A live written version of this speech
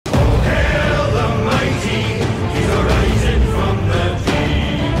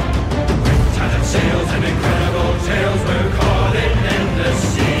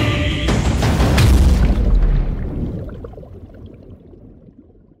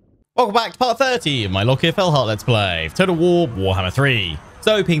Welcome back to part 30 of my Lokhir Fellheart Let's Play of Total War Warhammer 3.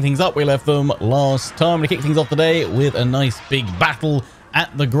 So, picking things up, we left them last time. I'm going to kick things off today with a nice big battle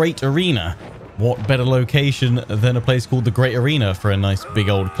at the Great Arena. What better location than a place called the Great Arena for a nice big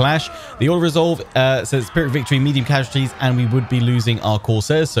old clash? The Order Resolve says Spirit Victory, medium casualties, and we would be losing our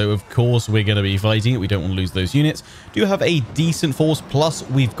Corsairs, so of course we're going to be fighting it. We don't want to lose those units. Do have a decent force, plus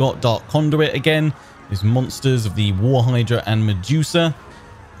we've got Dark Conduit again. These monsters of the War Hydra and Medusa.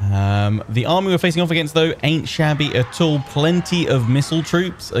 The army we're facing off against, though, ain't shabby at all. Plenty of missile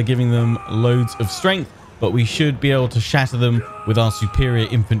troops are giving them loads of strength, but we should be able to shatter them with our superior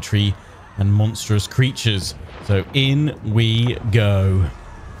infantry and monstrous creatures. So in we go.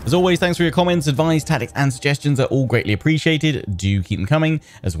 As always, thanks for your comments, advice, tactics, and suggestions are all greatly appreciated. Do keep them coming,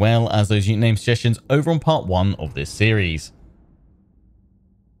 as well as those unit name suggestions over on part 1 of this series.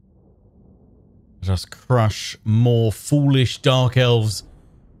 Just crush more foolish Dark Elves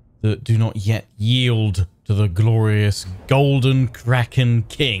that do not yet yield to the glorious golden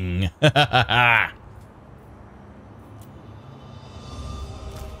Krakenking. Have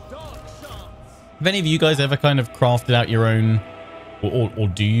any of you guys ever kind of crafted out your own, or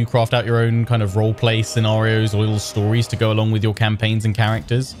do you craft out your own kind of roleplay scenarios or little stories to go along with your campaigns and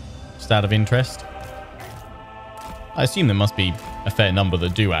characters? Just out of interest. I assume there must be a fair number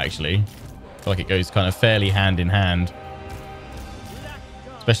that do, actually. I feel like it goes kind of fairly hand in hand.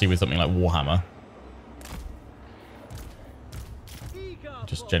 Especially with something like Warhammer.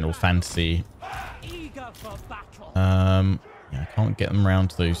 Just general fantasy. Yeah, I can't get them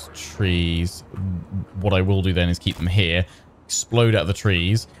around to those trees. What I will do then is keep them here. Explode out of the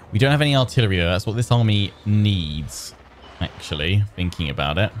trees. We don't have any artillery though. That's what this army needs, actually, thinking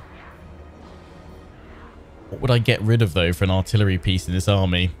about it. What would I get rid of, though, for an artillery piece in this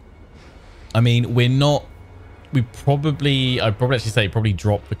army? I mean, we're not... I'd probably actually say probably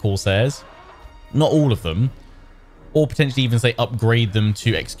drop the Corsairs. Not all of them. Or potentially even say upgrade them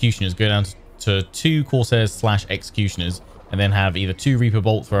to Executioners. Go down to 2 Corsairs / Executioners. And then have either 2 Reaper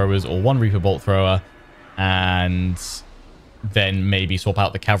Bolt Throwers or 1 Reaper Bolt Thrower. And then maybe swap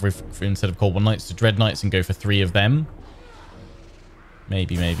out the Cavalry instead of Cold War Knights to Dread Knights and go for 3 of them.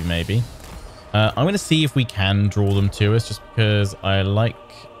 Maybe. I'm going to see if we can draw them to us, just because I like...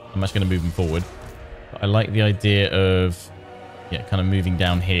 I'm actually going to move them forward. I like the idea of, yeah, kind of moving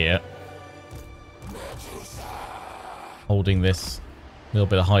down here. Holding this little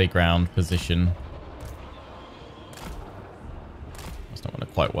bit of high ground position. It's not going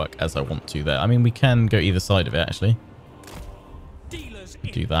to quite work as I want to there. I mean, we can go either side of it, actually.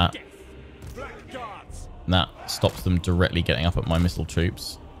 Do that. And that stops them directly getting up at my missile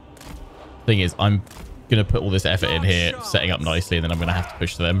troops. Thing is, I'm going to put all this effort in here, setting up nicely, and then I'm going to have to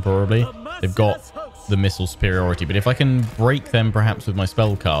push them, probably. They've got the missile superiority, but if I can break them perhaps with my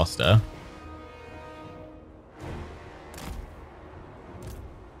spellcaster.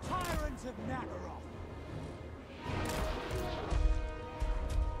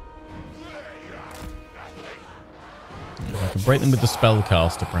 If I can break them with the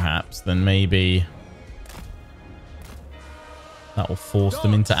spellcaster perhaps, then maybe that will force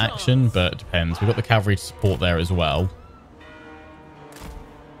them into action, but it depends. We've got the cavalry to support there as well.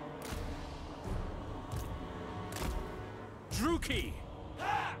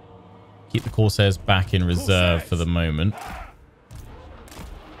 Keep the Corsairs back in reserve for the moment.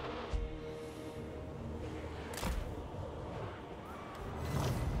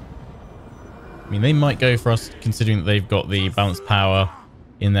 I mean, they might go for us, considering that they've got the balanced power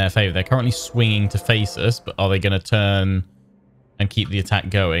in their favor. They're currently swinging to face us, but are they going to turn and keep the attack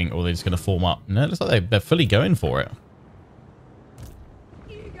going, or are they just going to form up? No, it looks like they're fully going for it.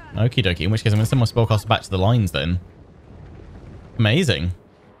 Okie dokie. In which case, I'm going to send my spellcaster back to the lines then. Amazing.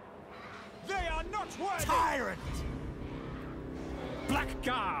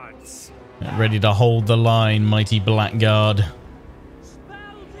 Get ready to hold the line, mighty Blackguard.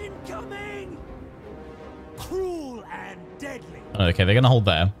 Cruel and deadly. Okay, they're going to hold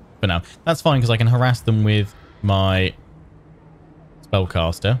there for now. That's fine, because I can harass them with my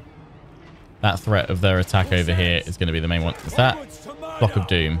spellcaster. That threat of their attack over here is going to be the main one. Is that Block of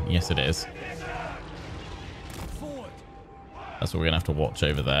Doom? Yes, it is. That's what we're going to have to watch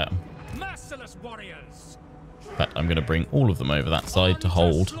over there. In fact, I'm going to bring all of them over that side to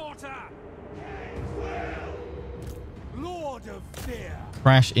hold.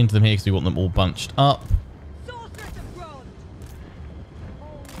 Crash into them here because we want them all bunched up.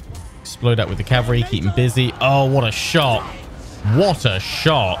 Explode out with the cavalry. Keep them busy. Oh, what a shot. What a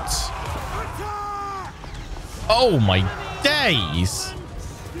shot. Oh, my days.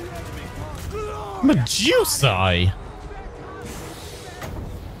 Medusa.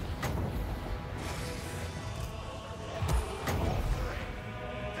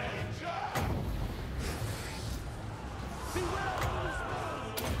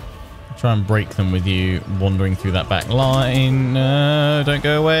 Try and break them with you wandering through that back line. No, don't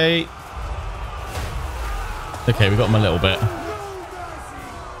go away. Okay, we got them a little bit.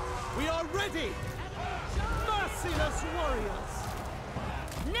 We are ready. Merciless warriors.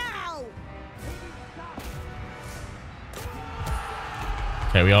 Now.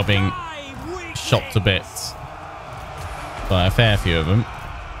 Okay, we are being shot to bits by a fair few of them.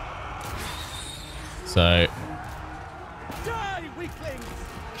 So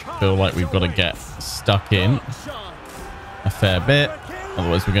feel like we've got to get stuck in a fair bit,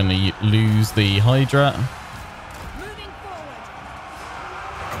 otherwise we're going to lose the Hydra.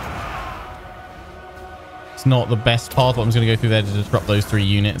 It's not the best path, but I'm just going to go through there to disrupt those 3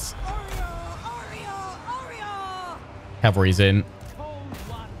 units. Cavalry's in.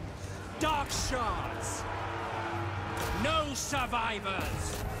 Dark shards. No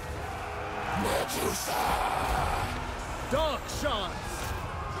survivors. Dark shards.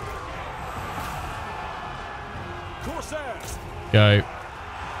 Corsairs. Go.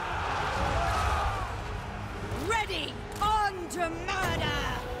 Ready, on to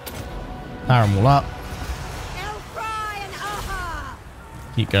murder. Power them all up. Elfry and Aha.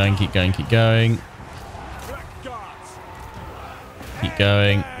 Keep going, keep going, keep going. Black guards. Keep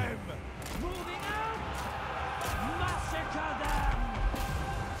going. Moving out. Massacre them.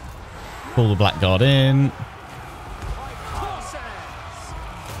 Pull the Blackguard in. Corsairs.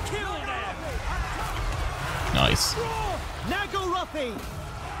 Kill them. Nice. Nagarathi.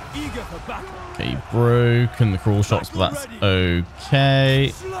 Eager for battle. Okay, broken the crawl shots, but that's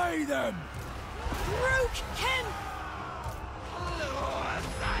okay. Slay them. Broken.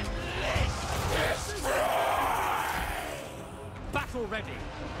 Battle ready.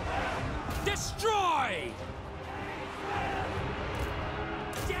 Destroy.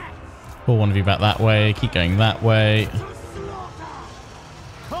 Death. Pull one of you back that way. Keep going that way. To slaughter.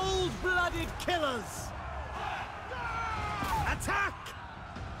 Cold-blooded killers. Attack.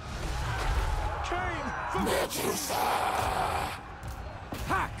 Came for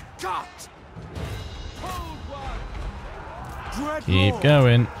Hack. Cut. Cold one. Dread Keep Lord.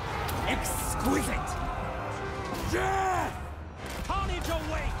 going. Exquisite. Death. Carnage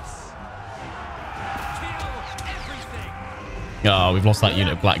awaits. Kill everything. Oh, we've lost that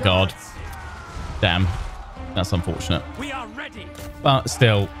unit of Blackguard. Damn. That's unfortunate. We are ready. But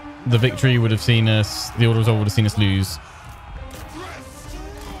still, the victory would have seen us, the order result would have seen us lose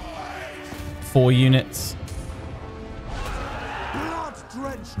 4 units.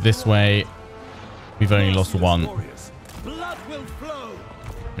 This way, we've only lost 1. Blood will flow.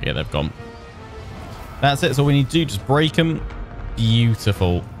 But yeah, they've gone. That's it. That's all we need to do. Just break them.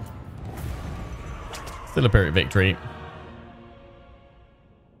 Beautiful. Still a Pyrrhic victory.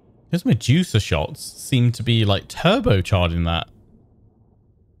 Those Medusa shots seem to be like turbocharging that.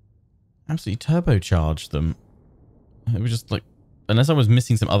 Absolutely turbocharged them. It was just like, unless I was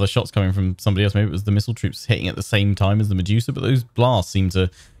missing some other shots coming from somebody else, maybe it was the missile troops hitting at the same time as the Medusa, but those blasts seem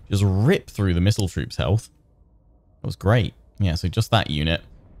to just rip through the missile troops' health. That was great. Yeah, so just that unit.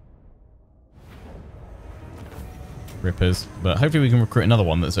 Rippers. But hopefully we can recruit another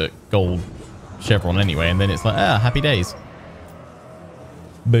one that's a gold chevron anyway, and then it's like, happy days.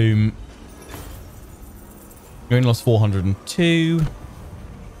 Boom. We only lost 402.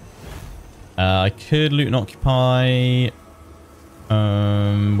 I could loot and occupy.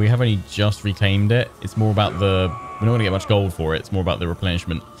 We have only just reclaimed it. It's more about the... We're not going to get much gold for it. It's more about the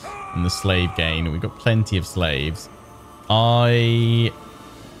replenishment and the slave gain. We've got plenty of slaves. I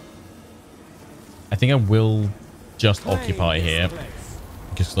think I will just occupy here.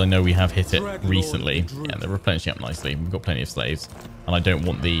 Because I know we have hit it recently. Yeah, they're replenishing up nicely. We've got plenty of slaves. And I don't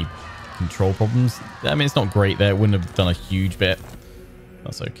want the control problems. I mean, it's not great there. It wouldn't have done a huge bit.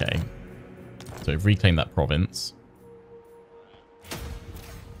 That's okay. So we've reclaimed that province.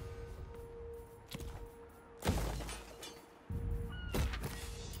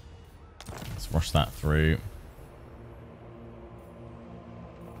 Let's rush that through.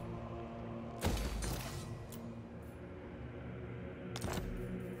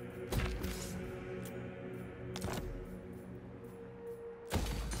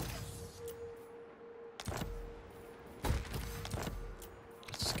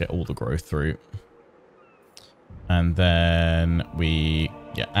 Get all the growth through, and then we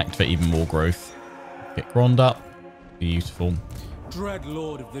activate even more growth. Get Grond up. Beautiful. Dread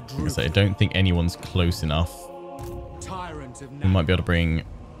Lord of the Like I say, I don't think anyone's close enough. Tyrant of We might be able to bring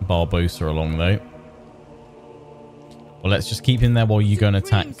Barbosa along though. Well, let's just keep him there while you go and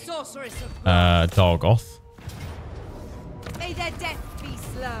attack Dargoth. May their death be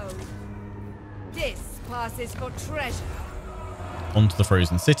slow. This passes for treasure. Onto the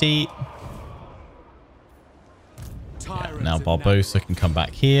Frozen City. tyrants Now of Barbosa can come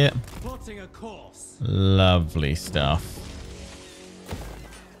back here. plotting a course. Lovely stuff.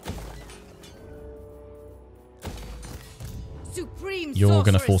 Supreme You're going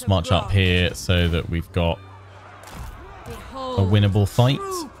to sorceress force of march up Grog. here so that we've got Behold a winnable fight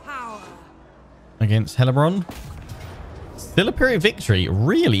true power. against Helebron. Still a period victory,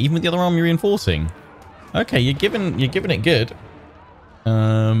 really, even with the other army reinforcing. Okay, you're giving it good.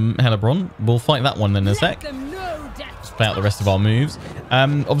 Helebron, we'll fight that one in a sec. Let them know death. Just play out the rest of our moves.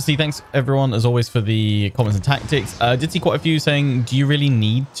 Obviously, thanks everyone as always for the comments and tactics. Did see quite a few saying, do you really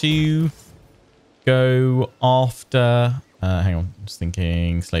need to go after... hang on, just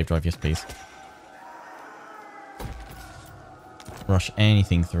thinking slave drive. Yes, please. Rush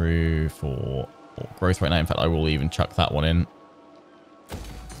anything through for growth right now. In fact, I will even chuck that one in.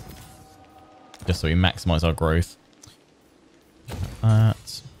 Just so we maximize our growth.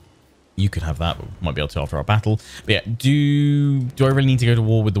 You could have that, but we might be able to after our battle. But yeah, do I really need to go to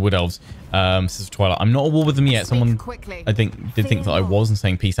war with the Wood Elves? Sisters of Twilight. I'm not at war with them yet. Someone I think did think that I was and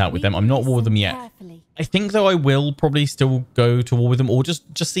saying peace out with them. I'm not at war with them yet. I think though I will probably still go to war with them, or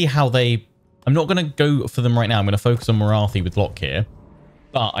just see how they... I'm not going to go for them right now. I'm going to focus on Marathi with Lokhir.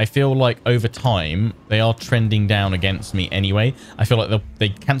 But I feel like over time, they are trending down against me anyway. I feel like they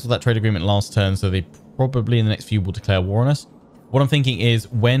cancelled that trade agreement last turn, so they probably in the next few will declare war on us. What I'm thinking is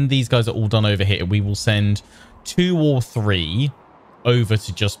when these guys are all done over here, we will send 2 or 3 over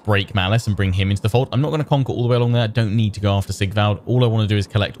to just break Malice and bring him into the fold. I'm not going to conquer all the way along there. I don't need to go after Sigvald. All I want to do is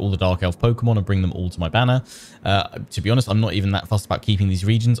collect all the Dark Elf Pokemon and bring them all to my banner. To be honest, I'm not even that fussed about keeping these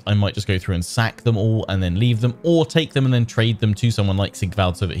regions. I might just go through and sack them all and then leave them, or take them and then trade them to someone like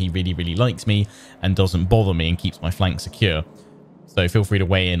Sigvald so that he really, really likes me and doesn't bother me and keeps my flank secure. So feel free to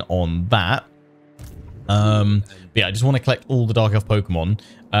weigh in on that. But yeah, I just want to collect all the Dark Elf Pokemon.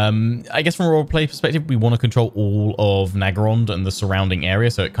 I guess from a roleplay perspective, we want to control all of Nagarond and the surrounding area,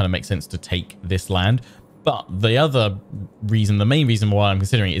 so it kind of makes sense to take this land. But the other reason, the main reason why I'm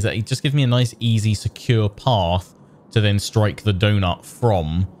considering it, is that it just gives me a nice, easy, secure path to then strike the donut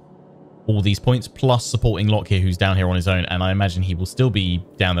from all these points, plus supporting Lokhir, who's down here on his own, and I imagine he will still be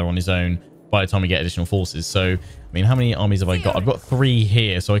down there on his own by the time we get additional forces. So, I mean, how many armies have I got? I've got 3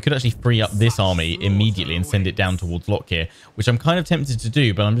 here, so I could actually free up this army immediately and send it down towards Lokhir, which I'm kind of tempted to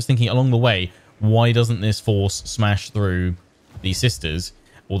do, but I'm just thinking along the way, why doesn't this force smash through these sisters?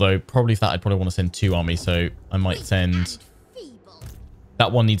 Although, probably for that, I'd probably want to send 2 armies, so I might send...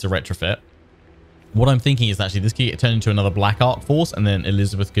 That one needs a retrofit. What I'm thinking is actually this could get turned into another Black Ark force, and then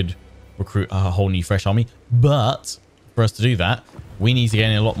Elizabeth could recruit a whole new fresh army. But for us to do that, we need to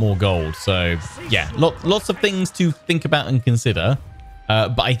gain a lot more gold. So yeah, lots of things to think about and consider.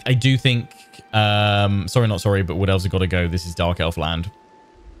 But I do think, sorry, not sorry, but Wood Elves have got to go. This is Dark Elf land.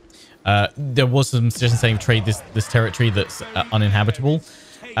 There was some suggestions saying trade this territory that's uninhabitable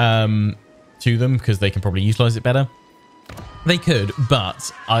to them because they can probably utilize it better. They could,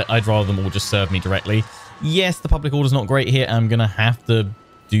 but I'd rather them all just serve me directly. Yes, the public order's not great here. I'm going to have to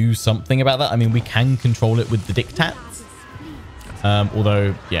do something about that. I mean, we can control it with the diktats.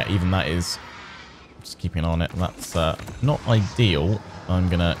 Although, yeah, even that is just keeping an eye on it. That's not ideal. I'm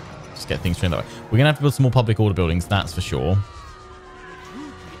going to just get things trained that way. We're going to have to build some more public order buildings, that's for sure.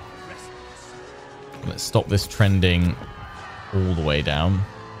 Let's stop this trending all the way down.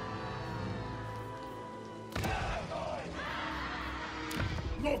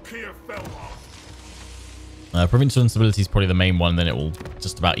 Lokhir Fellheart. Provincial instability is probably the main one, then it will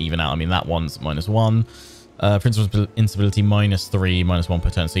just about even out. I mean, that one's -1. Provincial instability -3, -1 per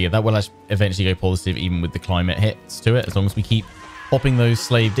turn. So yeah, that will actually eventually go positive even with the climate hits to it. As long as we keep popping those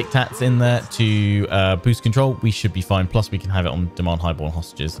slave diktats in there to boost control, we should be fine. Plus, we can have it on demand highborn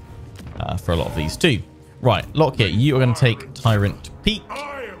hostages for a lot of these too. Right, Lokhir, you are going to take Tyrant Peak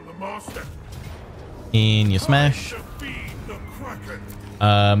I am the master. in your smash.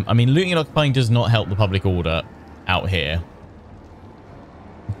 I mean, looting and occupying does not help the public order out here.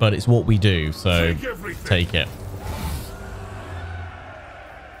 But it's what we do, so take it.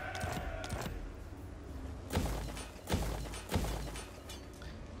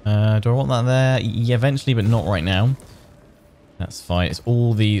 Do I want that there? Yeah, eventually, but not right now. That's fine. It's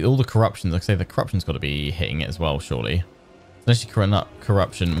all the corruption. Like I say, the corruption's got to be hitting it as well, surely. It's actually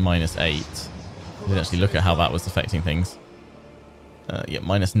corruption -8. We didn't actually look at how that was affecting things. Yeah,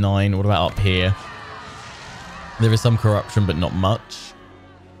 -9. What about up here? There is some corruption, but not much.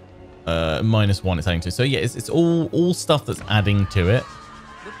 -1 it's adding to. So yeah, it's all stuff that's adding to it.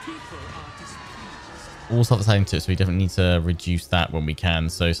 All stuff that's adding to it. So we definitely need to reduce that when we can.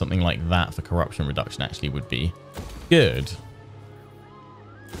 So something like that for corruption reduction actually would be good.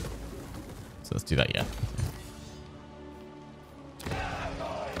 So let's do that, yeah.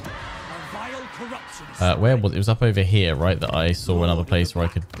 Where was it? It was up over here, right? That I saw another place where I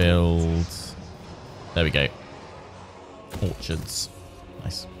could build. There we go. Orchards.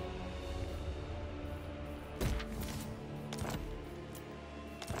 Nice.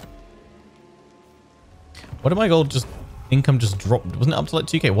 What did my gold just... Income just dropped? Wasn't it up to like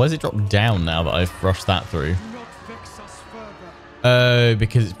 2k? Why has it dropped down now that I've rushed that through? Oh,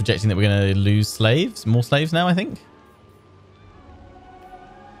 because it's projecting that we're going to lose slaves? More slaves now, I think?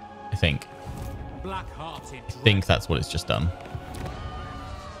 I think that's what it's just done.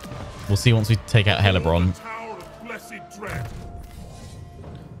 We'll see once we take out Helebron.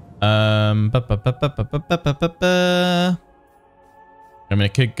 I mean, I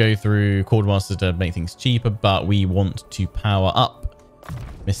could go through Quartermaster to make things cheaper, but we want to power up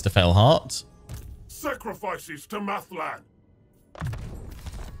Mr. Fellheart. Sacrifices to Mathlan.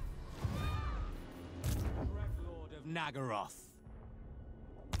 Krakenlord of Nagaroth.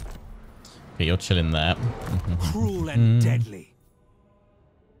 Okay, you're chilling there. Cruel and deadly.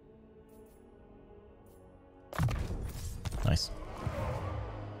 Nice.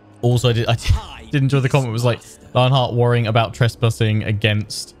 Also, I did enjoy the comment. It was like Lionheart worrying about trespassing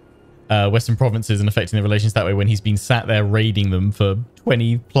against Western provinces and affecting the relations that way when he's been sat there raiding them for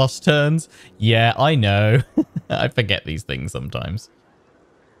 20 plus turns. Yeah, I know. I forget these things sometimes.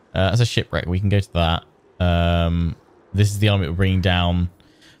 As a shipwreck, we can go to that. This is the army we're bringing down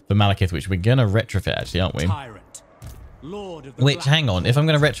for Malekith, which we're going to retrofit, actually, aren't we? Which, hang on, if I'm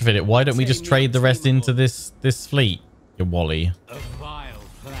going to retrofit it, why don't we just trade the rest into this fleet? You wally.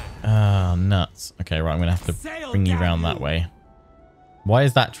 Ah, nuts. Okay, right, I'm going to have to bring you around that way. Why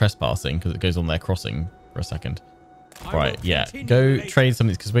is that trespassing? Because it goes on there crossing for a second. Right, yeah. Go trade some of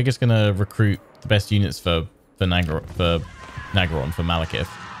these, because we're just going to recruit the best units for Nagaron, for Malekith.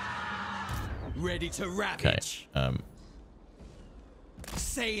 Ready to ravage. Okay.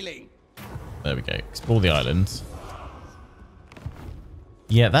 Sailing. There we go. Explore the islands.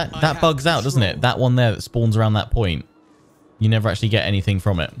 Yeah, that bugs out, doesn't it? That one there that spawns around that point. You never actually get anything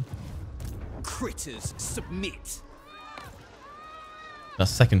from it. Critters submit. That's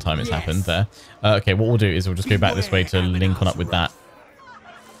the second time it's happened there. Okay, what we'll do is we'll just go back this way to link on up with that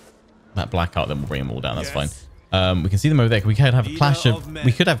black art. Then we'll bring them all down. That's fine. We can see them over there. We could have a clash of.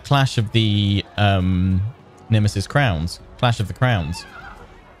 We could have clash of the Nemesis crowns. Clash of the crowns.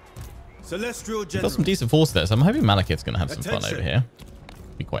 Celestial We've got some decent force there, so I'm hoping Malekith's going to have some fun over here.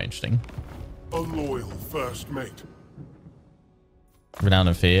 Be quite interesting. A loyal first mate. Renowned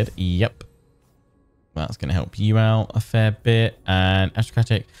and feared. Yep. That's going to help you out a fair bit. And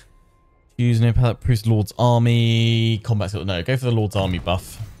aristocratic. Use no palette proofs Lord's army. Combat skill. No, go for the Lord's army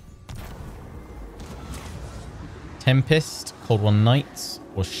buff. Tempest, Cold One Knights,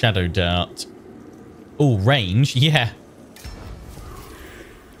 or Shadow Dart. Oh, range. Yeah.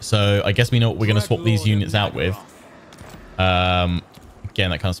 So I guess we know what we're going to swap these units out with.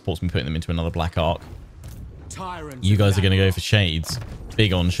 Again, that kind of supports me putting them into another black arc. You guys are going to go for shades.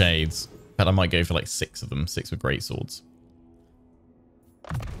 Big on shades. In fact, I might go for like 6 of them. 6 with great swords.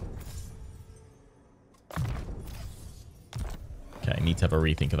 Okay, need to have a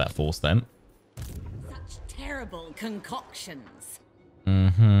rethink of that force then. Such terrible concoctions.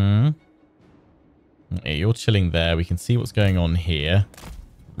 Mm-hmm. Okay, you're chilling there. We can see what's going on here.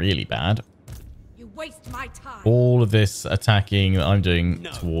 Really bad. You waste my time. All of this attacking that I'm doing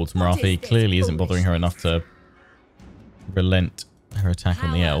towards Marathi clearly isn't bothering her enough to relent her attack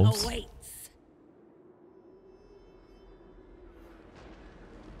on the elves. Awaits.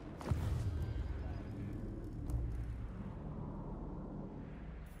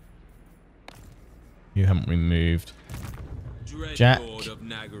 You haven't removed. Jack.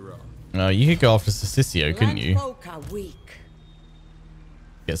 You could go after Cecicio, couldn't you?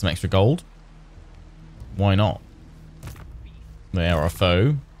 Get some extra gold. Why not? They are a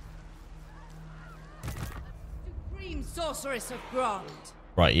foe. Supreme sorceress of Grond.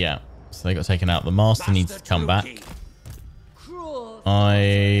 Right, yeah. So they got taken out. The master needs to come back. Cruel.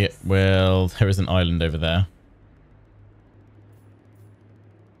 I will... There is an island over there.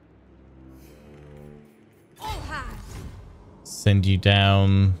 All hands. Send you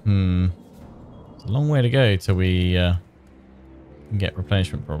down. It's a long way to go till we can get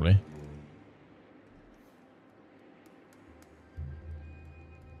replenishment, probably.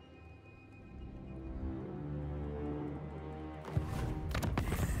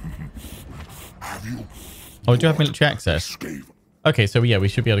 Oh, we do have military access. Okay, so yeah, we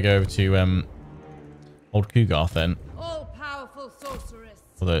should be able to go over to Old Kugarth then. All-powerful sorceress.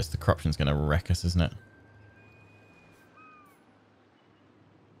 Although it's the corruption's going to wreck us, isn't it?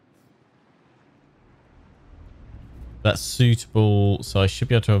 That's suitable, so I should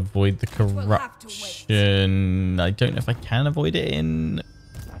be able to avoid the corruption. I don't know if I can avoid it in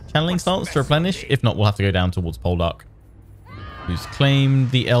channeling stance to replenish. If not, we'll have to go down towards Poldark, who's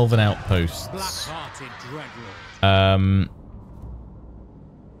claimed the elven outposts.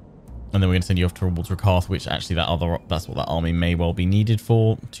 And then we're going to send you off towards Rakarth, which actually that's what that army may well be needed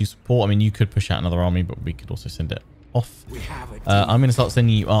for, to support. I mean, you could push out another army, but we could also send it off. I'm going to start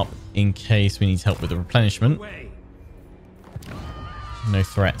sending you up in case we need help with the replenishment. No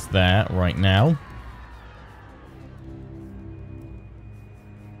threats there right now.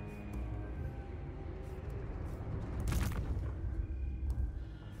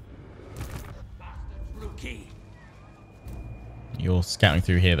 You're scouting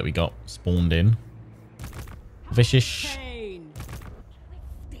through here that we got spawned in. Vicious.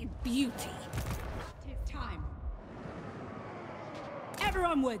 Beauty. Take time.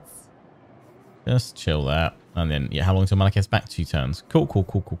 Everyone woods. Just chill that. And then, yeah, how long till Malekith's back? 2 turns. Cool, cool,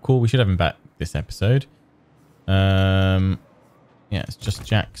 cool, cool, cool. We should have him back this episode. Yeah, it's just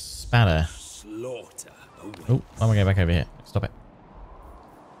Jack's spatter. Oh, I'm gonna go back over here. Stop it.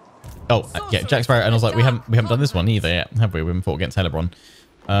 Oh, yeah, Jack Sparrow, and I was like, we haven't done this one either yet, have we? We haven't fought against Helebron.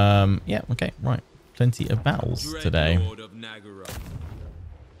 Yeah, okay, right. Plenty of battles today.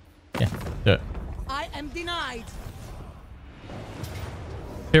 Yeah, do it. I am denied.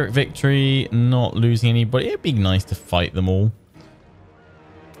 Pyrrhic victory, not losing anybody. It'd be nice to fight them all.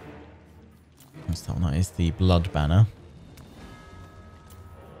 What's that one? That is the blood banner.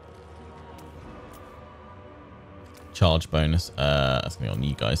 Charge bonus. That's gonna be on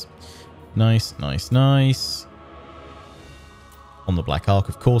you guys. Nice, nice, nice. On the Black Ark,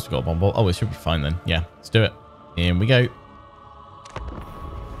 of course, we've got a bomb ball. Oh, it should be fine then. Yeah, let's do it. In we go.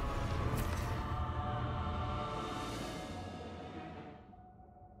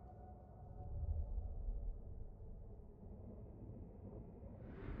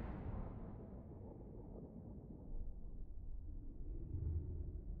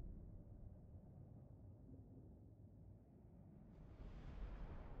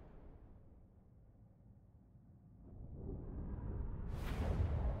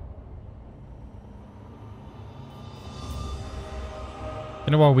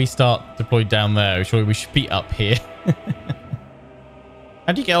 You know, while we start deployed down there, surely we should be up here.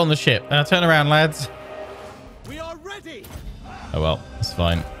 How do you get on the ship? Turn around, lads. We are ready. Oh well, it's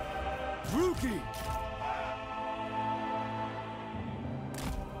fine. Rookie.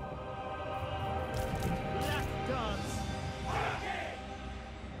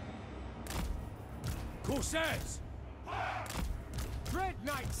 Corsairs. Dread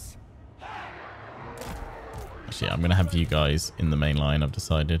Knights. Actually, I'm going to have you guys in the main line, I've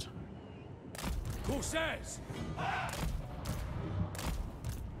decided. Corsairs.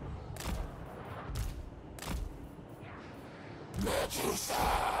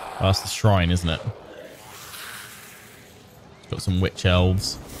 Oh, that's the shrine, isn't it? It's got some witch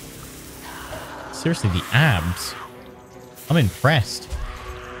elves. Seriously, the abs. I'm impressed.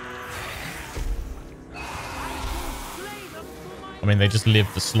 I mean, they just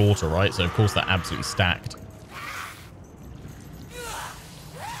live the slaughter, right? So, of course, they're absolutely stacked.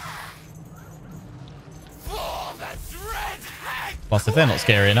 Plus, if they're not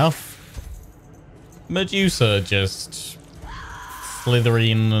scary enough, Medusa just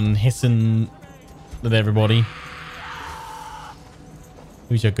slithering and hissing with everybody.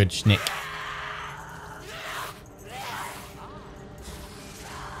 Who's your good schnick?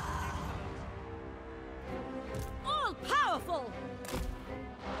 All powerful.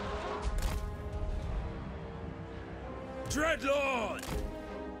 Dreadlord.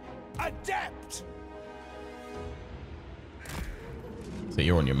 Adept. So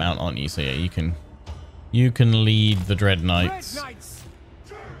you're on your mount, aren't you? So yeah, you can lead the Dread Knights.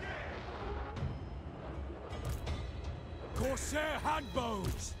 Corsair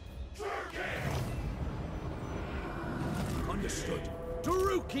handbows. Understood.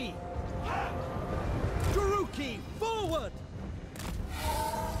 Daruki. Daruki, forward.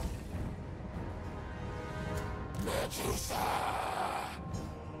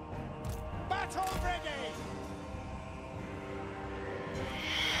 Battle ready.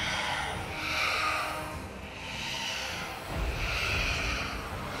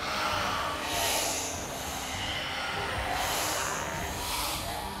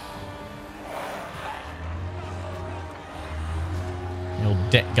 The old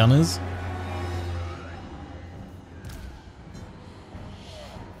deck gunners.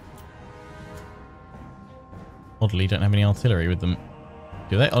 Oddly, don't have any artillery with them.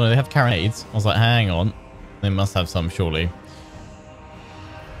 Do they? Oh no, they have carronades. I was like, hang on. They must have some, surely.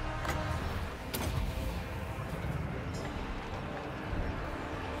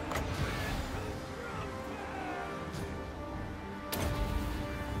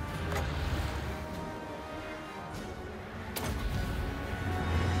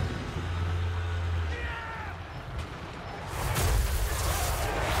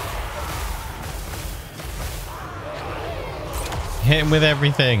 Hit him with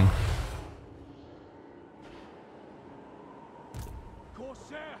everything.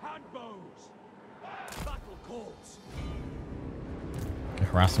 Corsair handbows. Battle calls.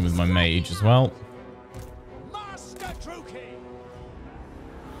 Harass him with my mage as well. Master Druki.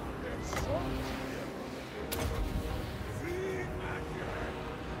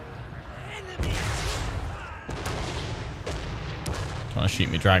 Trying to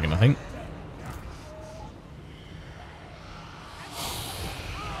shoot me dragon, I think.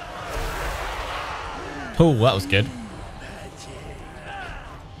 Oh, that was good.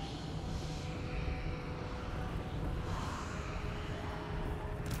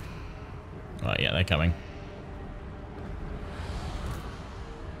 Right, yeah, they're coming.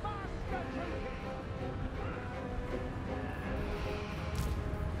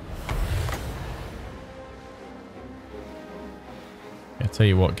 I tell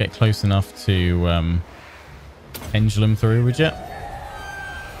you what, get close enough to pendulum through, would you?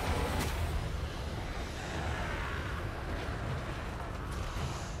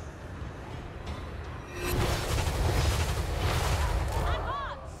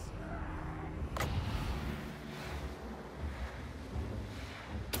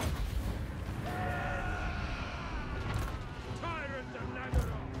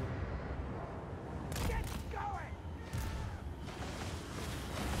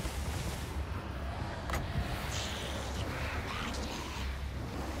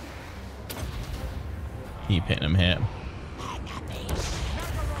 Keep hitting him here.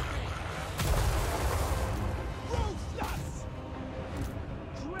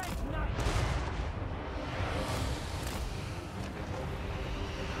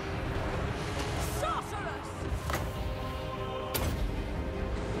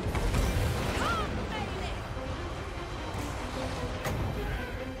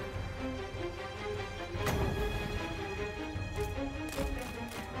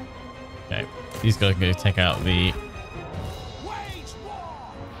 Okay, these guys can go take out the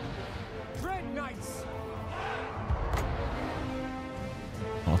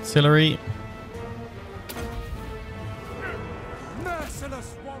artillery.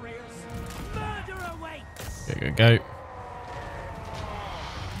 Merciless warriors. Murder awaits. Go, go, go.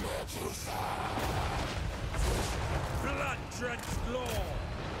 Blood-drenched law.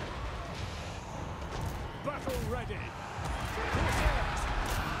 Battle ready. Corsairs,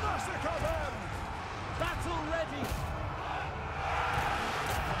 massacre them. Battle ready.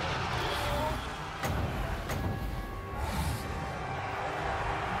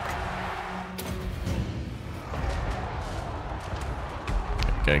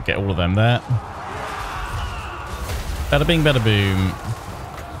 Go get all of them there. Bada bing, bada boom.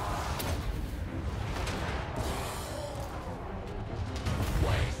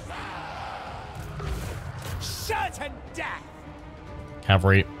 Certain death.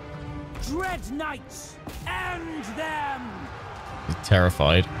 Cavalry. Dread knights, end them. He's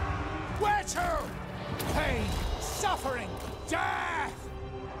terrified. Where to? Pain, suffering, death.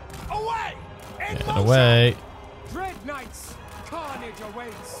 Away! In Get motion! away. Dread knights, carnage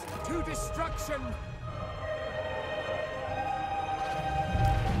awaits. To destruction.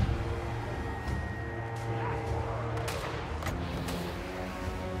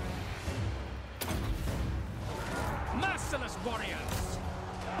 Masterless warriors,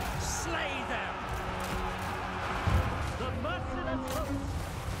 slay them. The merciless host.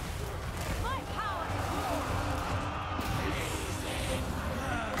 My power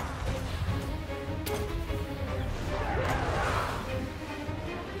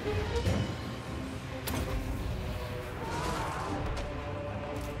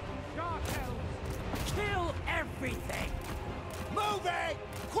Dark Elves, kill everything. Moving,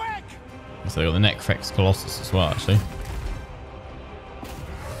 quick. So they got the Necrex Colossus as well, actually.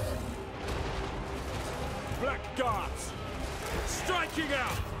 Black guards, striking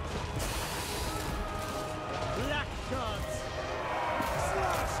out. Black guards,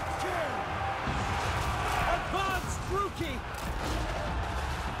 slash kill. Advanced rookie.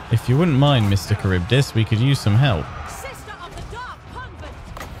 If you wouldn't mind, Mr. Charybdis, we could use some help. Sister of the Dark Convent!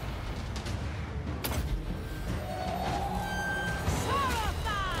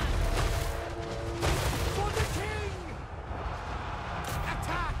 Horrifying! For the king!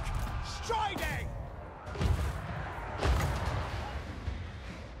 Attack! Striding!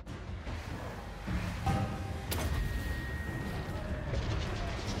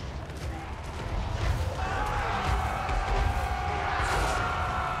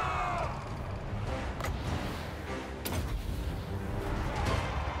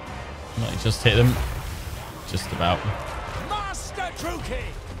 Might just hit them. Just about. Master Druki!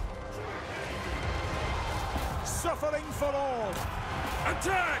 suffering for all.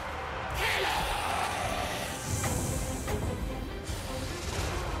 Attack!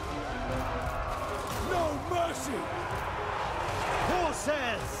 No mercy.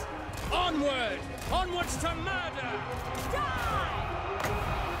 Horses! Onward! Onwards to murder!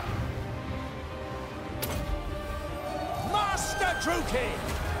 Master Druki!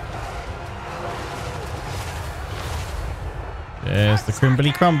 There's the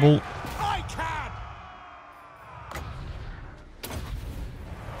crumbly crumble. I can!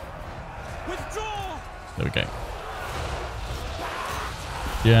 Withdraw! There we go.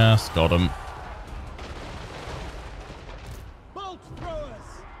 Just got him. Bolt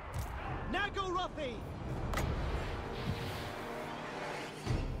throwers! Nagorothi!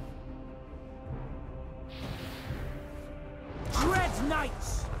 Dread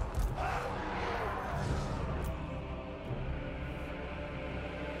Knights!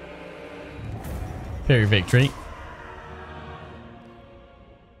 Very victory.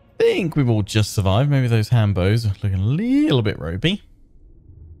 I think we've all just survived. Maybe those hambos are looking a little bit ropey.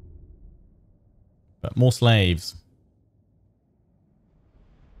 But more slaves.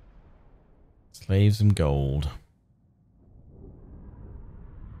 Slaves and gold.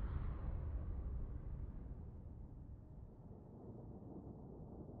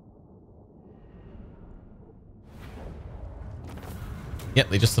 Yep,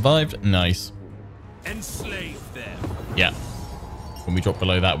 they just survived. Nice. Enslave them. Yeah. When we drop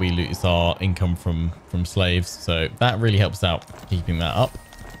below that, we lose our income from slaves. So that really helps out keeping that up.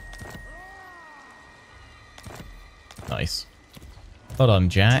 Nice. Well done,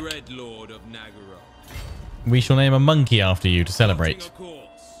 Jack. Dreadlord of Nagaro. We shall name a monkey after you to celebrate. Of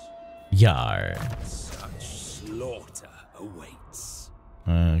course. Yar. Such slaughter awaits.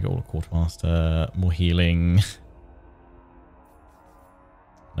 Got all the quartermaster, more healing.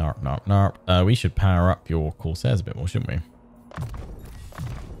 Narp, narp, narp. We should power up your corsairs a bit more, shouldn't we?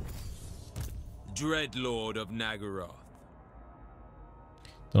 Dreadlord of Nagaroth.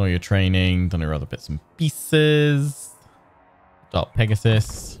 Done all your training, done your other bits and pieces. Dark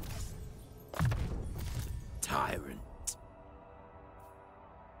Pegasus. Tyrant.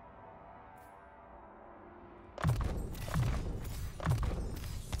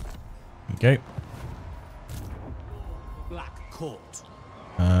 There you go. Black Court.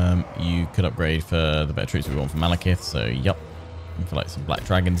 You could upgrade for the better troops we want from Malekith, so yup. And for like some black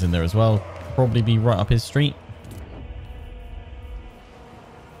dragons in there as well. Probably be right up his street.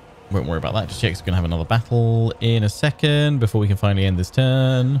 Won't worry about that just yet, 'cause we're going to have another battle in a second before we can finally end this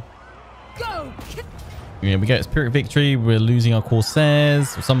turn. Go! Yeah, we get Spirit Victory. We're losing our Corsairs,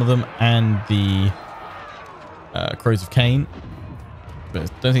 some of them, and the Crows of Cain. But I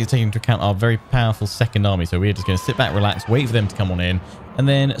don't think it's taking into account our very powerful second army. So we're just going to sit back, relax, wait for them to come on in, and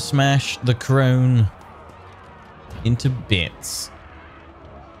then smash the Crone into bits.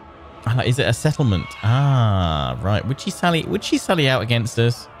 Is it a settlement? Ah, right. Would she sally out against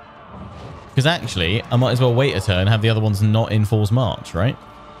us? Because actually, I might as well wait a turn and have the other ones not in force march, right?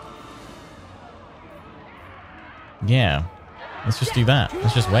 Yeah. Let's just do that.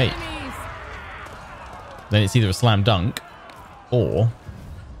 Let's just wait. Then it's either a slam dunk or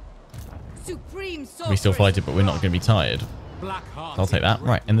Supreme we still fight it, but we're not going to be tired. I'll take that.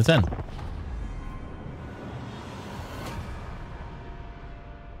 Right, in the 10.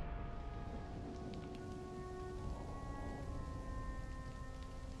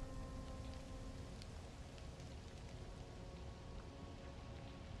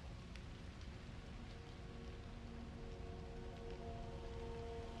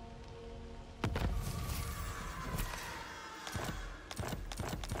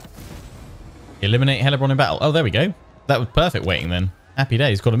 Eliminate Hellebrand in battle. Oh, there we go. That was perfect waiting then. Happy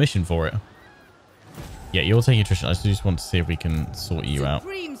days. Got a mission for it. Yeah, you're taking attrition. I just want to see if we can sort you out.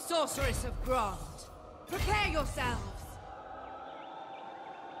 Supreme Sorceress of Karond. Prepare yourselves.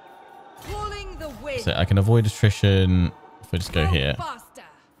 Calling the wind. So I can avoid attrition if I just go here. Faster.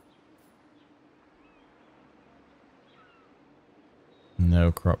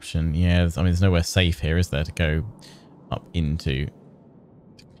 No corruption. Yeah, I mean, there's nowhere safe here, is there, to go up into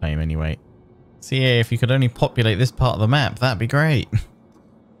to claim anyway. So yeah, if you could only populate this part of the map, that'd be great.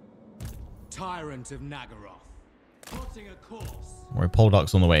 Tyrant of Nagaroth. Plotting a course. We're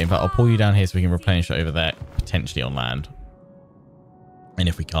Poldark's on the way. In fact, I'll pull you down here so we can replenish it over there, potentially on land. And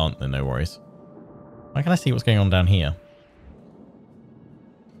if we can't, then no worries. Why can I see what's going on down here?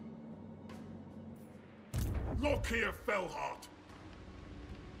 Lokhir Fellheart.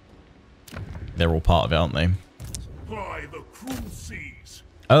 They're all part of it, aren't they? Ply the cruel seas.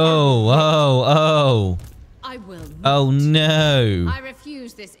 Oh. I will not. Oh, no. I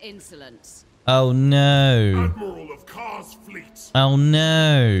refuse this insolence. Oh no. Admiral of Kar's fleet. Oh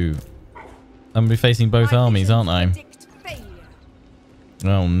no. I'm going to be facing both armies, aren't I? Predict failure.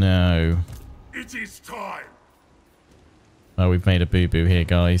 Oh no. It is time. Oh, we've made a boo-boo here,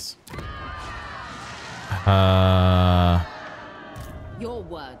 guys. Your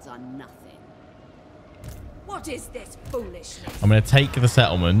words are nothing. What is this foolishness? I'm going to take the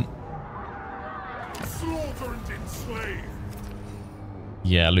settlement. Slaughter and enslave.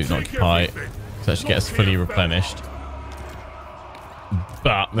 Yeah, loot and occupy. So that should get us fully replenished.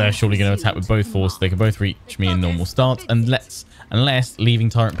 But they're surely going to attack with both forces. They can both reach me in normal stance. Unless leaving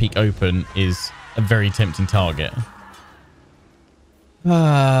Tyrant Peak open is a very tempting target.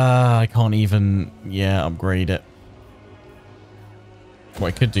 I can't even, upgrade it. What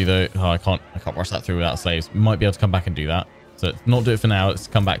I could do though, I can't rush that through without slaves. Might be able to come back and do that. So not do it for now. Let's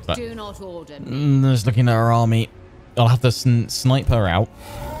come back to that. Do not order me. Just looking at our army. I'll have to snipe her out.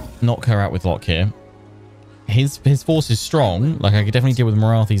 Knock her out with Lokhir. His force is strong. Like, I could definitely deal with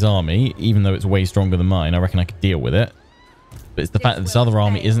Marathi's army, even though it's way stronger than mine. I reckon I could deal with it. But it's the fact that this other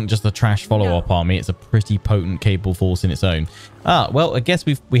army isn't just a trash follow-up army. It's a pretty potent, capable force in its own. Well, I guess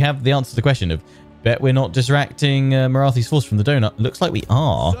we have the answer to the question of, bet we're not distracting Marathi's force from the donut. Looks like we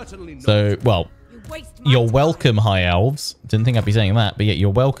are. So, well, you're welcome, High Elves. Didn't think I'd be saying that, but yeah, you're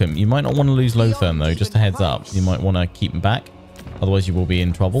welcome. You might not want to lose Lothern, though. Just a heads up. You might want to keep him back. Otherwise, you will be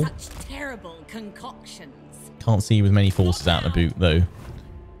in trouble. Such terrible concoctions. Can't see with many forces out in the boot, though.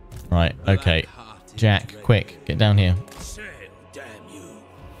 Right, okay. Jack, quick, get down here.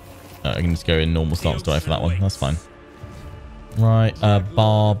 I can just go in normal stance die for that one. That's fine. Right,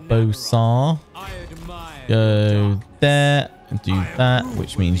 Barbosa. Go there. Do that,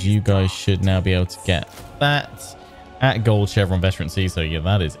 which means you guys should now be able to get that at gold chevron veterancy. So yeah,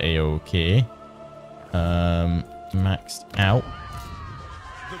 that is a-okay. Maxed out.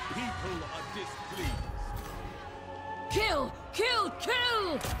 The people are displeased. Kill! Kill!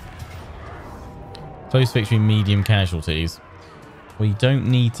 Kill! Close victory, medium casualties. We don't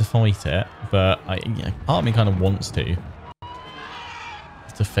need to fight it, but part of me kind of wants to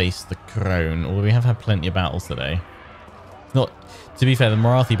face the Crone. Although we have had plenty of battles today. Not, to be fair, the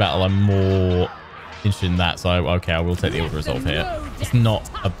Marathi battle, I'm more interested in that. So, okay, I will take the Order Resolve here. It's not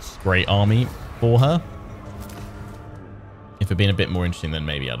a great army for her. If it'd been a bit more interesting, then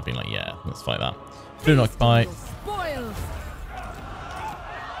maybe I'd have been like, yeah, let's fight that. Do not occupy.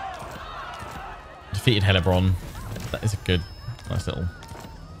 Defeated Helebron. That is a good, nice little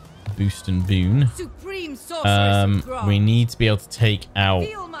boost and boon. We need to be able to take out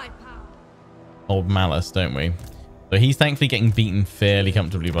Old Malice, don't we? So he's thankfully getting beaten fairly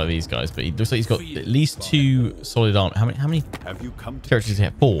comfortably by these guys, but he looks like he's got at least 2 solid armor. How many territories does he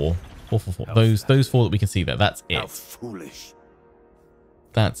have? 4. 4. Those 4 that we can see there. That's it.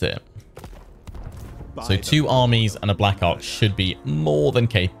 That's it. So 2 armies and a Black Ark should be more than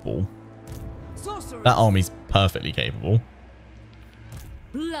capable. That army's perfectly capable.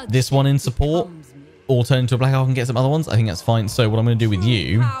 This one in support, or turn into a Black Ark and get some other ones. I think that's fine. So what I'm going to do with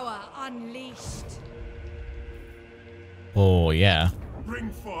you... Oh, yeah. Bring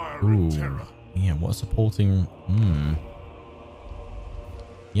fire and terror. Yeah, what supporting...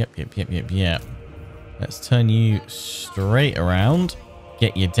 Yep. Let's turn you straight around.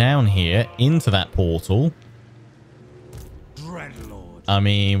 Get you down here into that portal. Dreadlord. I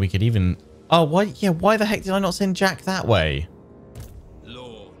mean, we could even... Oh, why? Yeah, why the heck did I not send Jack that way?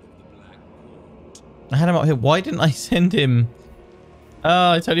 Lord of the Black Court. I had him up here. Why didn't I send him...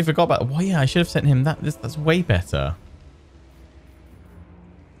 Oh, I totally forgot about... Why, yeah, I should have sent him that. That's way better.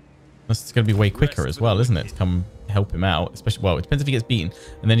 It's going to be way quicker as well, isn't it? To come help him out. Especially, well, it depends if he gets beaten.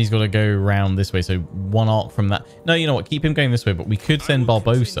 And then he's got to go around this way. So 1 arc from that. No, you know what? Keep him going this way. But we could send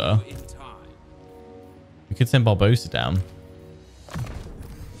Barbosa. We could send Barbosa down.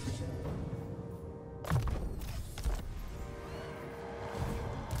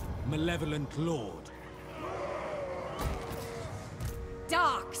 Malevolent Lord.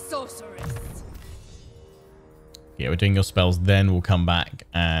 Dark sorceress. Yeah, we're doing your spells. Then we'll come back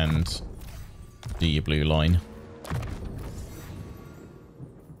and do your blue line.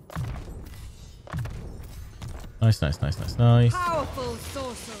 Nice. Powerful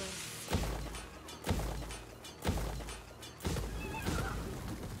sorceress.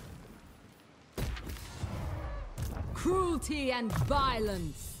 Cruelty and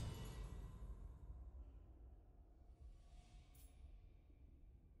violence.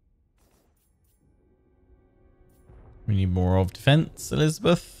 We need more of defense,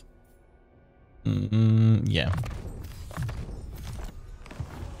 Elizabeth. Yeah.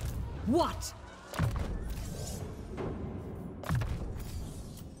 What?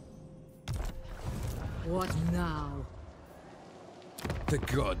 What now? The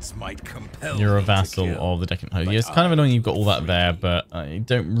gods might compel You're a me to vassal kill, of the Deccan host. but Yeah, it's kind of annoying you've got all that free. there, but I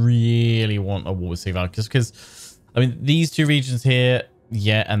don't really want a war with Sigval just because, I mean, these two regions here,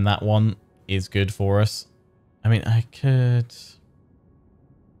 yeah, and that one is good for us. I mean, I could...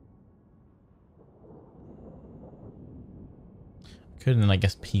 and then I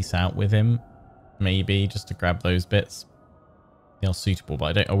guess peace out with him, maybe, just to grab those bits. They are suitable,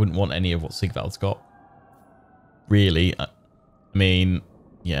 but I wouldn't want any of what Sigvald's got. Really. I mean,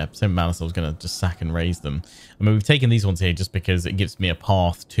 yeah, same Malice, I was going to just sack and raise them. I mean, we've taken these ones here just because it gives me a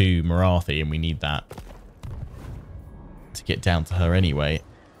path to Marathi, and we need that to get down to her anyway.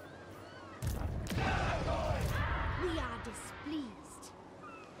 We are displeased.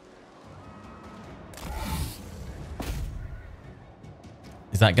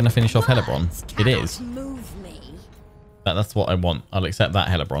 Is that going to finish off Helebron? It is. Move me. That's what I want. I'll accept that,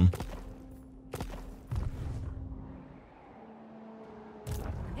 Helebron.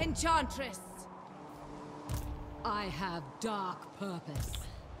 Enchantress. I have dark purpose.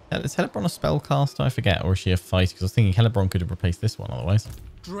 Is Helebron a spellcaster? I forget. Or is she a fighter? Because I was thinking Helebron could have replaced this one otherwise.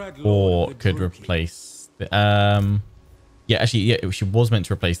 Dreadlord Or of the could Druki. replace... The, yeah, actually, yeah, she was meant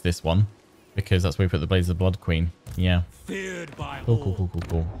to replace this one. Because that's where we put the Blades of the Blood Queen. Yeah. Feared by Cool, all. cool, cool, cool,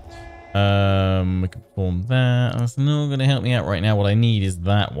 cool. We can perform that. That's not going to help me out right now. What I need is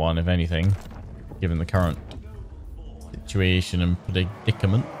that one, if anything. Given the current situation and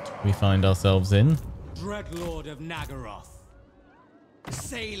predicament we find ourselves in. Dreadlord of Nagaroth.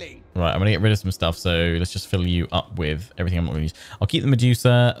 Sailing. Right, I'm going to get rid of some stuff, so let's just fill you up with everything I'm not going to use. I'll keep the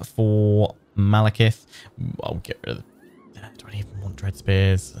Medusa for Malekith. I'll get rid of the... Do I even want Dread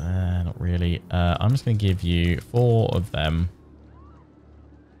Spears? Not really. I'm just going to give you 4 of them.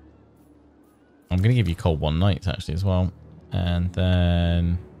 I'm going to give you Cold One Knights, actually, as well. And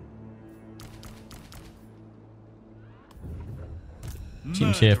then... Cheap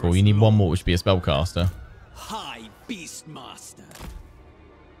and cheerful. You need one more, which would be a spellcaster. High Beastmaster.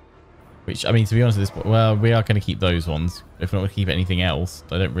 Which, I mean, to be honest at this point, well, we are going to keep those ones. If we're not going to keep anything else,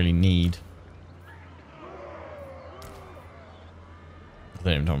 I don't really need. I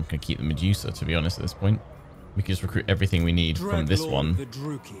don't even know if I'm going to keep the Medusa, to be honest at this point. We can just recruit everything we need from this Dreadlord one of the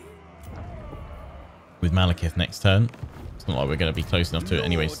Druki. with Malekith next turn. It's not like we're going to be close enough to it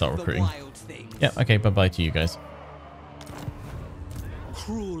anyway to start recruiting. Yep, okay, bye-bye to you guys.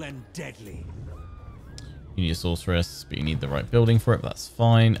 Cruel and deadly. You need a sorceress, but you need the right building for it. But that's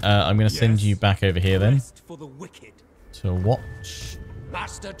fine. I'm going to send Yes. you back over here then Rest for the wicked. to watch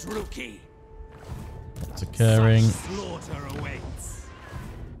Master Druki. what's occurring. Such slaughter awaits.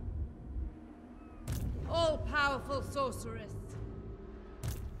 All-powerful sorceress.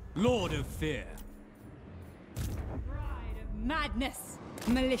 Lord of Fear. Bride of madness.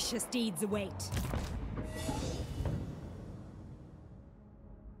 Malicious deeds await.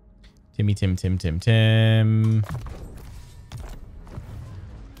 Timmy, Tim.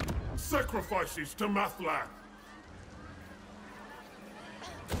 Sacrifices to Mathlan.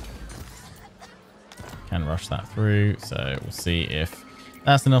 Can rush that through, so we'll see if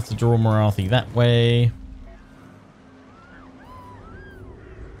that's enough to draw Marathi that way.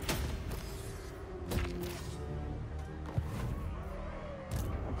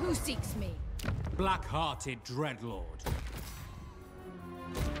 Who seeks me? Black-hearted Dreadlord.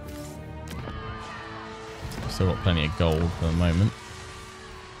 Still got plenty of gold for the moment.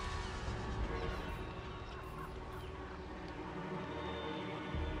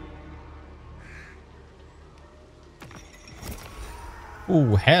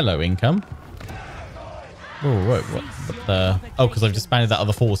 Oh, hello, income. Oh, wait, what the... Oh, because I've disbanded that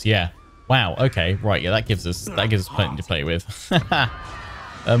other force, yeah. Wow, okay, right, yeah, that gives us plenty to play with.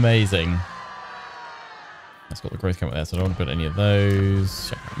 Amazing. That's got the growth coming there, so I don't want to put any of those.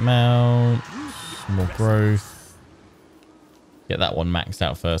 Check them out. More growth. Get that one maxed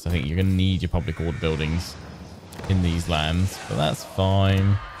out first. I think you're going to need your public order buildings in these lands, but that's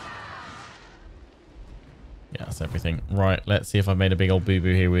fine. Yeah, that's everything. Right, let's see if I've made a big old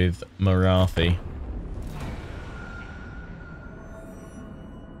boo-boo here with Marathi.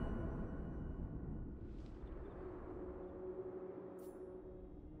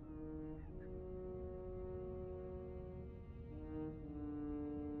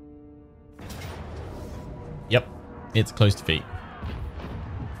 Yep, it's close defeat.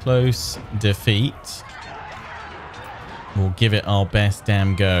 Close defeat. We'll give it our best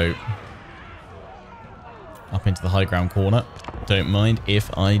damn go. Up into the high ground corner. Don't mind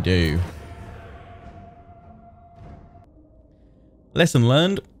if I do. Lesson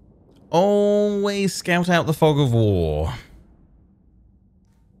learned. Always scout out the fog of war.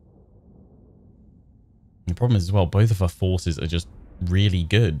 The problem is as well, both of our forces are just really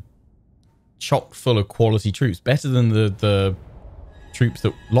good. Chock full of quality troops. Better than the troops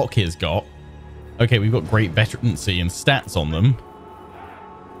that Lokhir's got. Okay, we've got great veterancy and stats on them.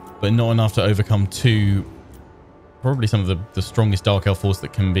 But not enough to overcome probably some of the strongest Dark Elf force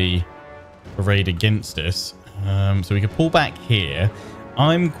that can be arrayed against us. So we could pull back here.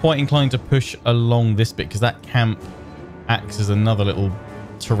 I'm quite inclined to push along this bit because that camp acts as another little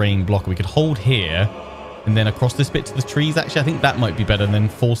terrain blocker. We could hold here and then across this bit to the trees. Actually, I think that might be better, and then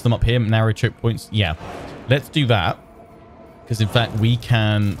force them up here, narrow choke points. Yeah, let's do that. Because in fact, we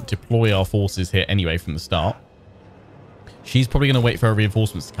can deploy our forces here anyway from the start. She's probably going to wait for her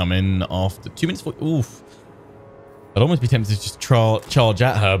reinforcements to come in after 2 minutes. Oof. I'd almost be tempted to just charge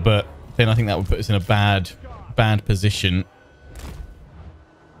at her, but then I think that would put us in a bad position.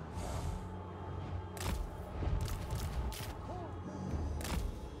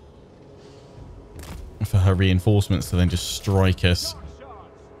 For her reinforcements to then just strike us.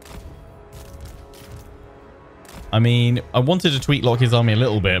 I mean, I wanted to tweak Lokhir's army a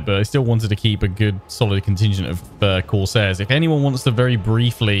little bit, but I still wanted to keep a good solid contingent of Corsairs. If anyone wants to very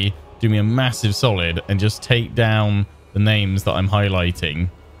briefly do me a massive solid and just take down the names that I'm highlighting.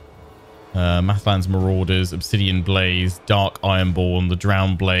 Mathlands Marauders, Obsidian Blaze, Dark Ironborn, the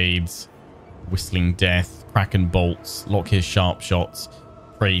Drowned Blades, Whistling Death, Kraken Bolts, Lokhir Sharp Shots,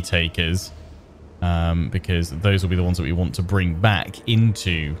 Prey Takers. Because those will be the ones that we want to bring back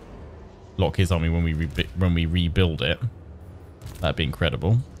into Lokhir's army when we rebuild it. That'd be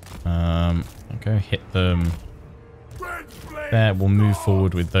incredible. Okay, hit them there. We'll move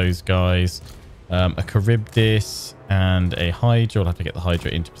forward with those guys. A Charybdis and a Hydra. I'll have to get the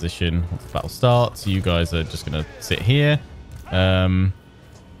Hydra into position once the battle starts. You guys are just going to sit here.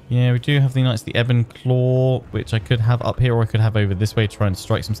 Yeah, we do have the Knights of the Ebon Claw, which I could have up here, or I could have over this way to try and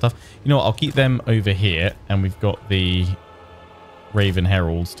strike some stuff. You know what? I'll keep them over here, and we've got the Raven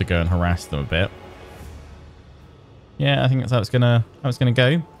Heralds to go and harass them a bit. Yeah, I think that's how it's gonna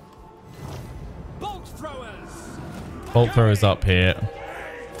go. Bolt throwers up here.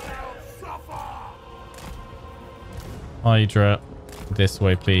 Hydra, this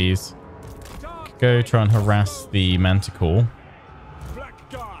way, please. Go try and harass the Manticore.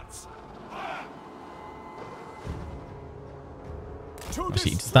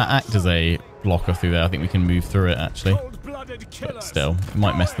 Actually, does that act as a blocker through there? I think we can move through it, actually. But still, it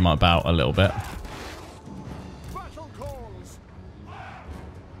might mess them about a little bit.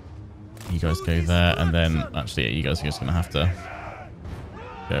 You guys go there, and then actually, yeah, you guys are just going to have to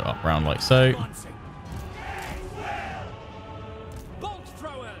go up round like so. Bolt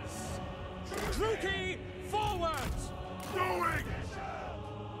throwers! Druki, forward! Going!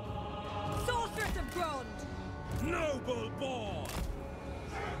 Sorceress of Grond! Noble born!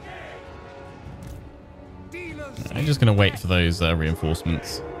 I'm just going to wait for those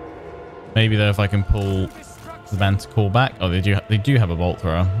reinforcements. Maybe though, if I can pull the Manticore back. Oh, they do have a bolt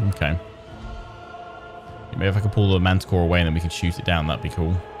thrower. Okay. Maybe if I can pull the Manticore away and then we can shoot it down, that'd be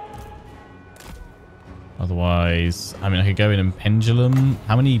cool. Otherwise, I mean, I could go in and Pendulum.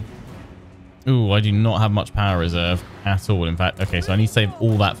 How many? Ooh, I do not have much power reserve at all. In fact, okay, so I need to save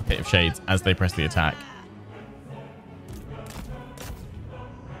all that for Pit of Shades as they press the attack.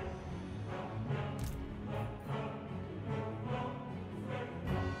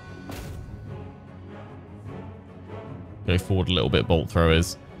 Go forward a little bit, bolt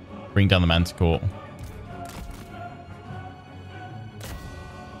throwers. Bring down the Manticore.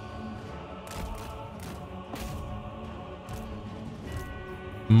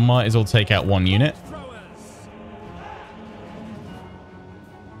 Might as well take out one unit.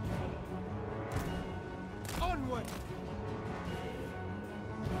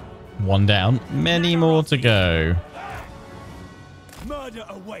 One down. Many more to go. Murder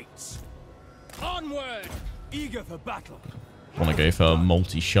awaits. Onward! Eager for battle. Want to go for a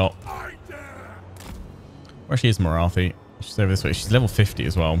multi-shot. Where she is, Marathi? She's over this way. She's level 50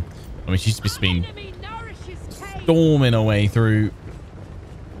 as well. I mean, she's just been storming her way through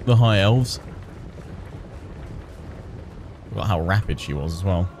the High Elves. Forgot how rapid she was as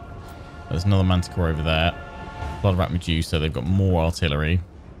well. There's another Manticore over there. Blood Rat Medusa. They've got more artillery.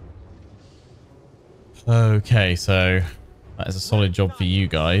 Okay, so that is a solid job for you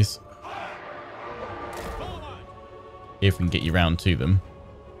guys. If we can get you round to them.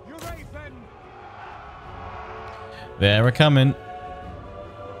 They're a coming.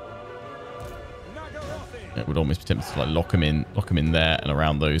 It would almost be tempted to like lock them in there and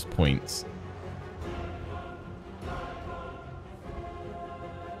around those points.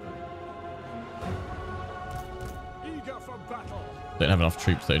 Don't have enough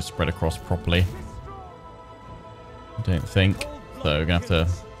troops though to spread across properly. I don't think. So we're going to have to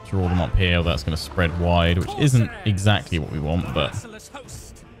draw them up here. That's going to spread wide, which isn't exactly what we want, but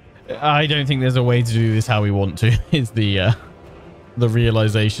I don't think there's a way to do this how we want to, is the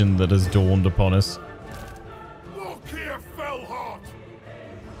realization that has dawned upon us. Lokhir Fellheart.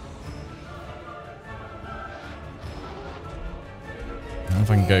 I don't know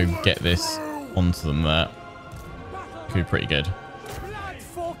if I can go get this onto them there. Could be pretty good.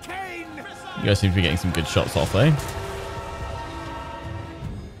 You guys seem to be getting some good shots off, though.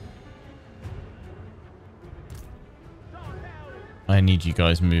 I need you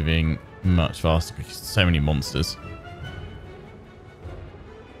guys moving much faster because so many monsters.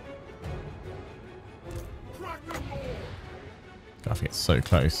 I think it's so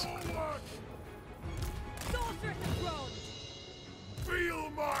close.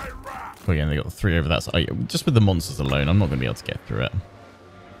 Oh yeah, they got 3 over that side. Just with the monsters alone, I'm not going to be able to get through it.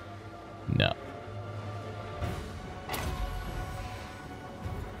 No.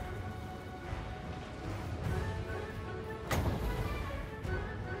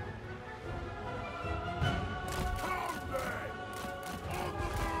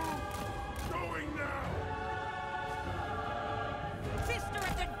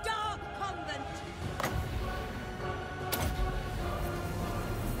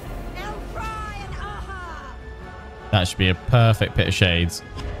 That should be a perfect pit of shades.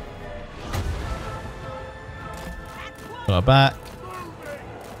 Pull her back.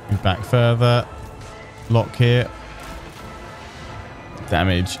 Move back further. Lock here.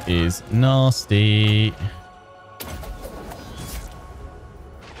 Damage is nasty.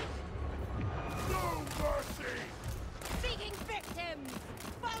 Seeking victims!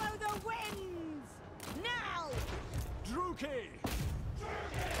 Follow the winds! Now! Druki!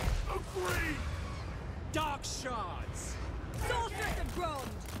 Agree! Dark shards! Sorceress of Grond!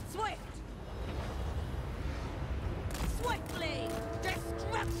 Swift! Swiftly!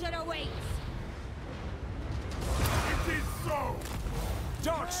 Destruction awaits! It is so.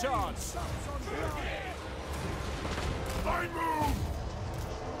 Dark shards! I move.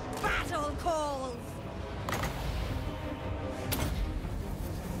 Battle calls!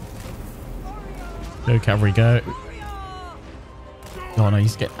 Go, cavalry, go. Oh no,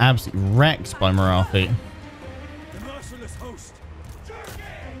 he's getting absolutely wrecked by Marathi. The merciless host!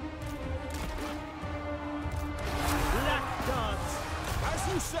 Black gods!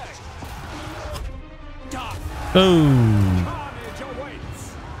 As you say! Dark Boom! carnage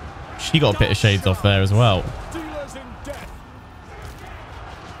awaits! She got a bit of shades off there as well. Dealers in death!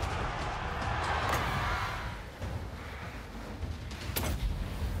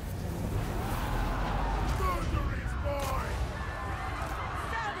 Murder is mine.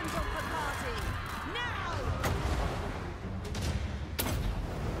 Servant of the party! Now!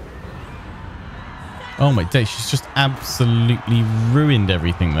 Oh my day, she's just absolutely ruined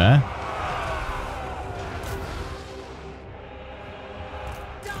everything there.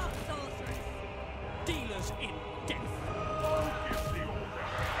 Dark sorceress! Dealers in death! Give the order.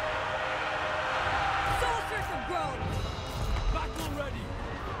 Sorceress of Grond! Battle ready!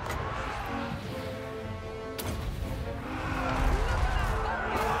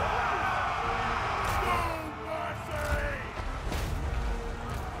 No mercy.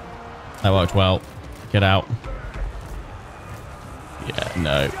 That worked well. Get out. Yeah,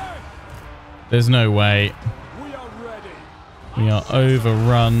 no. There's no way. We are ready! We are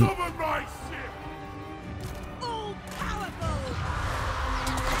overrun. Summon my ship. All powerful!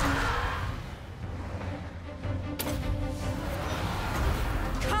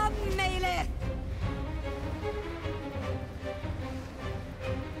 Come, Malith!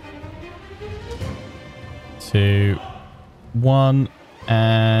 2, 1,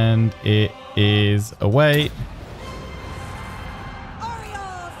 and it is away.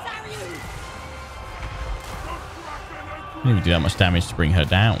 Oriole, Sarius! Didn't even do that much damage to bring her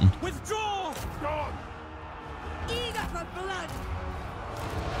down. Withdraw! Gone. Eager for blood!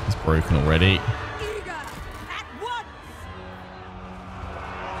 It's broken already. Eager at once!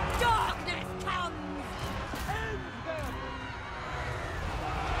 Darkness comes!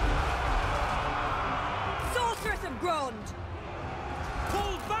 Sorceress of Grond!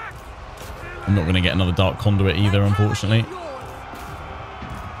 Pull back! I'm not going to get another dark conduit either, unfortunately.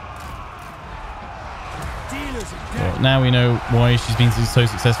 Dealers in death! Well, now we know why she's been so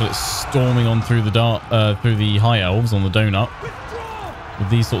successful at storming on through the through the high elves on the donut Withdraw! with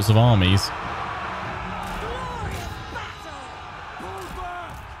these sorts of armies. Glorious battle! Pull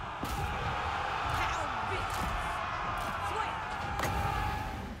back! How vicious! Swift!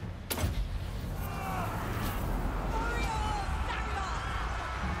 Oriole,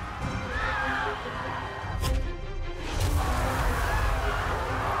 Sarius!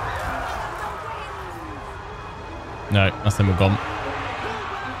 No, that's them all gone.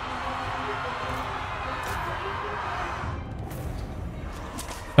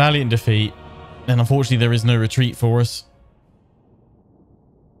 Valiant defeat. And unfortunately, there is no retreat for us.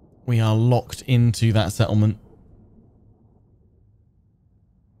 We are locked into that settlement.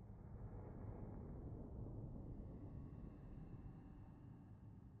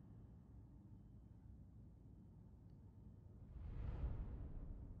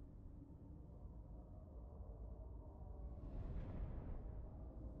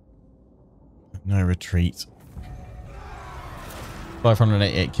 No retreat.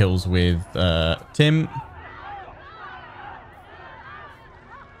 588 kills with Tim.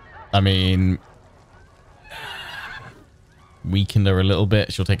 I mean, weakened her a little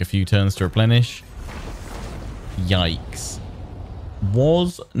bit. She'll take a few turns to replenish. Yikes.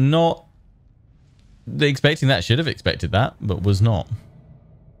 Was not expecting that. Should have expected that, but was not.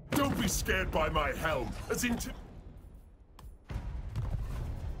 Don't be scared by my helm, as in...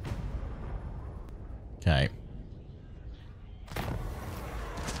 Okay.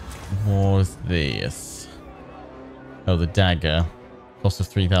 What was this? Oh, the dagger. Cost of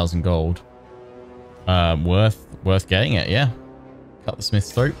 3,000 gold. Worth getting it, yeah. Cut the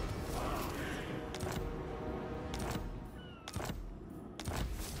smith's throat.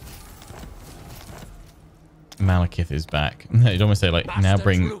 Malekith is back. You'd almost say like now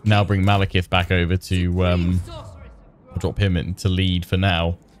bring Malekith back over to I'll drop him in to lead for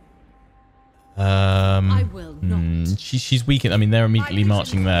now. I will not. She's weakened. I mean, they're immediately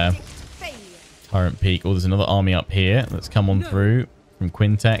marching there. Tyrant Peak. Oh, there's another army up here that's come on through from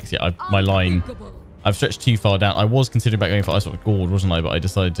Quintex. Yeah, my line. I've stretched too far down. I was considering about going for Ice Rock Gourd, wasn't I? But I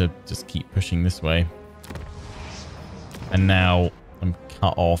decided to just keep pushing this way. And now I'm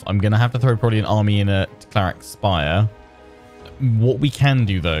cut off. I'm going to have to throw probably an army in at Cleric Spire. What we can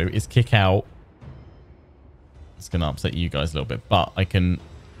do, though, is kick out. It's going to upset you guys a little bit. But I can,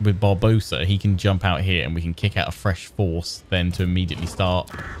 with Barbosa, he can jump out here and we can kick out a fresh force then to immediately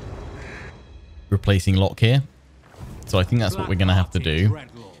start replacing Lokhir. So I think that's what we're going to have to do.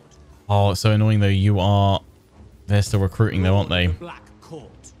 Oh, it's so annoying, though. They're still recruiting, though, aren't they?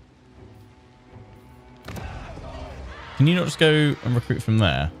 Can you not just go and recruit from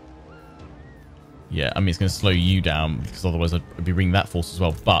there? Yeah, I mean, it's going to slow you down because otherwise I'd be bringing that force as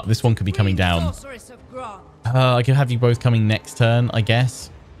well. But this one could be coming down. I could have you both coming next turn, I guess.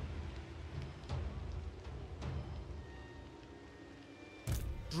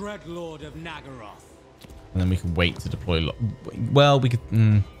 Dreadlord of Nagaroth. And then we can wait to deploy. Well, we could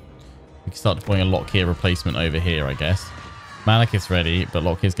start deploying a Lokhir replacement over here, I guess. Malekith's ready, but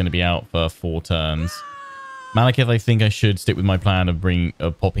Lokhir's going to be out for 4 turns. Malekith, I think I should stick with my plan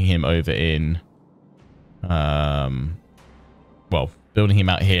of popping him over in. Well, building him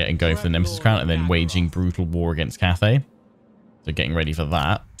out here and going for the Nemesis Crown, and then waging brutal war against Cathay. So getting ready for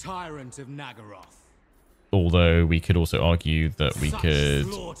that. Tyrant of Nagaroth. Although we could also argue that we could.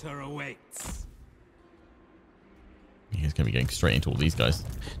 Slaughter awaits. He's going to be getting straight into all these guys.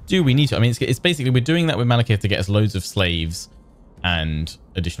 Do we need to? I mean, it's basically we're doing that with Malekith to get us loads of slaves and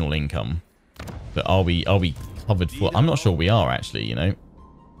additional income. But are we covered for? I'm not sure we are actually, you know,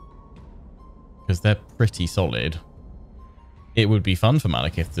 because they're pretty solid. It would be fun for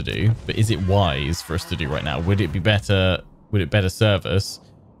Malekith to do, but is it wise for us to do right now? Would it be better? Would it better serve us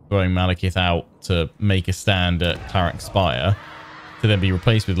throwing Malekith out to make a stand at Cleric Spire to then be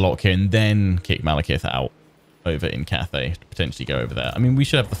replaced with Lokhir and then kick Malekith out over in Cathay to potentially go over there? I mean, we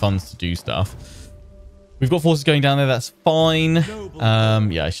should have the funds to do stuff. We've got forces going down there. That's fine.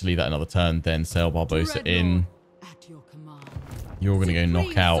 Yeah, I should leave that another turn. Then sail Barbosa in. You're going to go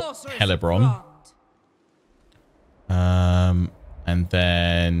knock out Helebron. And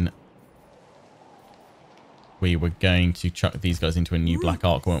then we were going to chuck these guys into a new Black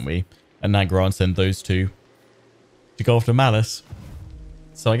Ark, weren't we? And Nagra and send those two to go after Malice.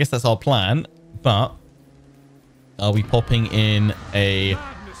 So I guess that's our plan. But are we popping in a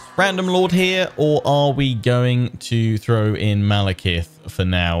random lord here, or are we going to throw in Malekith for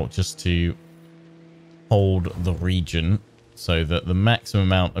now just to hold the region so that the maximum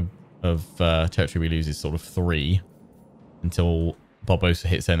amount of territory we lose is sort of 3 until Barbosa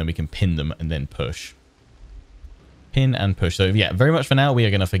hits in, and we can pin them and then push. Pin and push. So yeah, very much for now, we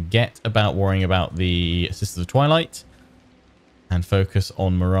are going to forget about worrying about the Sisters of Twilight and focus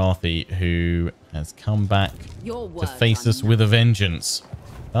on Marathi, who has come back to face us with a vengeance.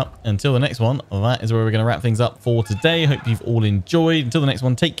 Until the next one, that is where we're going to wrap things up for today. Hope you've all enjoyed. Until the next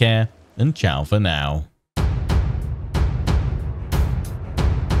one, take care and ciao for now.